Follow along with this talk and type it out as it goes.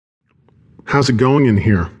"How's it going in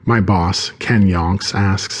here?" my boss, Ken Yonks,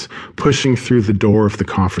 asks, pushing through the door of the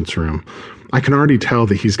conference room. I can already tell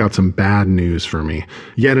that he's got some bad news for me.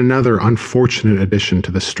 Yet another unfortunate addition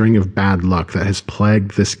to the string of bad luck that has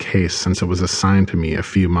plagued this case since it was assigned to me a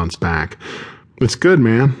few months back. "It's good,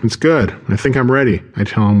 man. It's good. I think I'm ready," I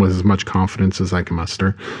tell him with as much confidence as I can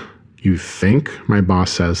muster. "You think?" my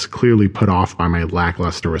boss says, clearly put off by my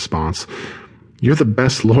lackluster response. "You're the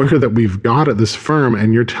best lawyer that we've got at this firm,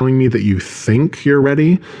 and you're telling me that you think you're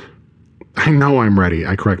ready?" "I know I'm ready,"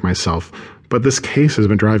 I correct myself, "but this case has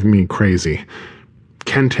been driving me crazy."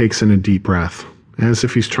 Ken takes in a deep breath, as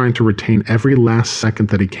if he's trying to retain every last second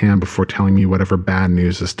that he can before telling me whatever bad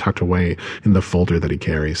news is tucked away in the folder that he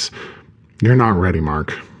carries. "You're not ready,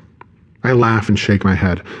 Mark." I laugh and shake my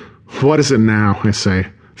head. "What is it now?" I say.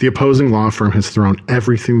 The opposing law firm has thrown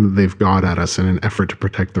everything that they've got at us in an effort to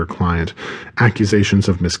protect their client. Accusations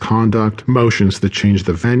of misconduct, motions to change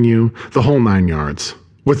the venue, the whole 9 yards.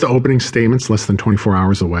 With the opening statements less than 24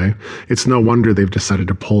 hours away, it's no wonder they've decided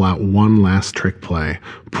to pull out one last trick play,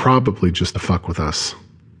 probably just to fuck with us.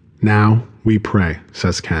 "Now we pray,"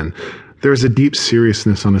 says Ken. There is a deep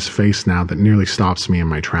seriousness on his face now that nearly stops me in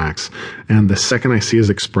my tracks, and the second I see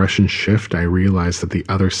his expression shift, I realize that the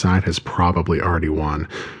other side has probably already won.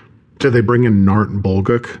 "Did they bring in Nart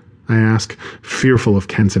Bulguk?" I ask, fearful of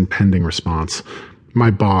Ken's impending response.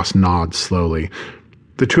 My boss nods slowly.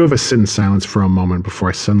 The two of us sit in silence for a moment before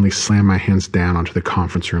I suddenly slam my hands down onto the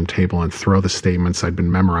conference room table and throw the statements I'd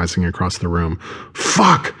been memorizing across the room.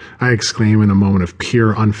 "Fuck!" I exclaim in a moment of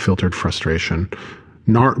pure, unfiltered frustration.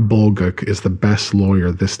 Nart Bulguk is the best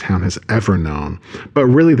lawyer this town has ever known, but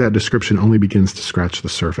really that description only begins to scratch the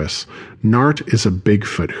surface. Nart is a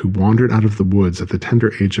Bigfoot who wandered out of the woods at the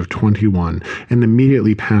tender age of 21 and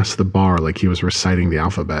immediately passed the bar like he was reciting the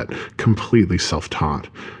alphabet, completely self-taught.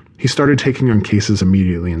 He started taking on cases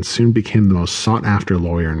immediately and soon became the most sought-after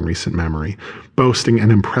lawyer in recent memory, boasting an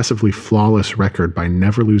impressively flawless record by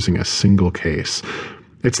never losing a single case.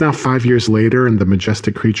 It's now 5 years later, and the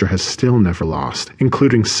majestic creature has still never lost,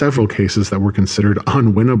 including several cases that were considered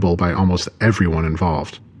unwinnable by almost everyone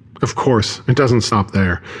involved. Of course, it doesn't stop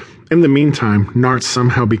there. In the meantime, Nart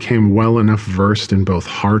somehow became well enough versed in both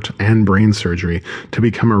heart and brain surgery to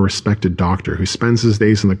become a respected doctor who spends his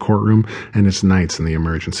days in the courtroom and his nights in the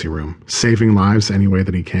emergency room, saving lives any way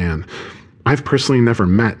that he can. I've personally never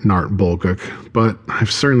met Nart Bulguk, but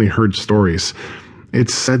I've certainly heard stories.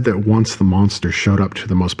 It's said that once the monster showed up to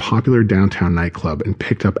the most popular downtown nightclub and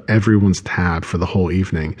picked up everyone's tab for the whole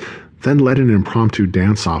evening, then led an impromptu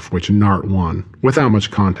dance-off which Nart won, without much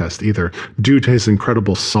contest either, due to his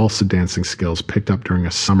incredible salsa dancing skills picked up during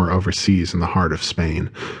a summer overseas in the heart of Spain.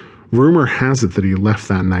 Rumor has it that he left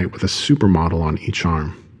that night with a supermodel on each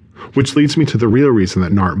arm. Which leads me to the real reason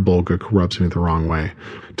that Nart Bulguk rubs me the wrong way.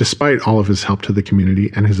 Despite all of his help to the community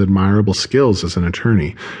and his admirable skills as an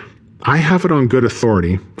attorney, I have it on good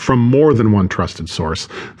authority, from more than one trusted source,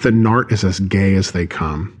 that Nart is as gay as they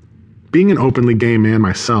come. Being an openly gay man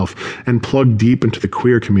myself, and plugged deep into the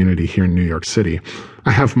queer community here in New York City,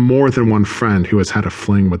 I have more than one friend who has had a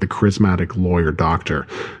fling with the charismatic lawyer doctor.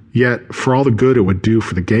 Yet, for all the good it would do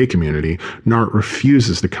for the gay community, Nart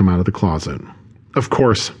refuses to come out of the closet. Of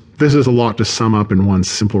course, this is a lot to sum up in one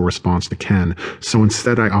simple response to Ken, so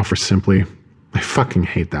instead I offer simply, I fucking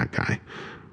hate that guy.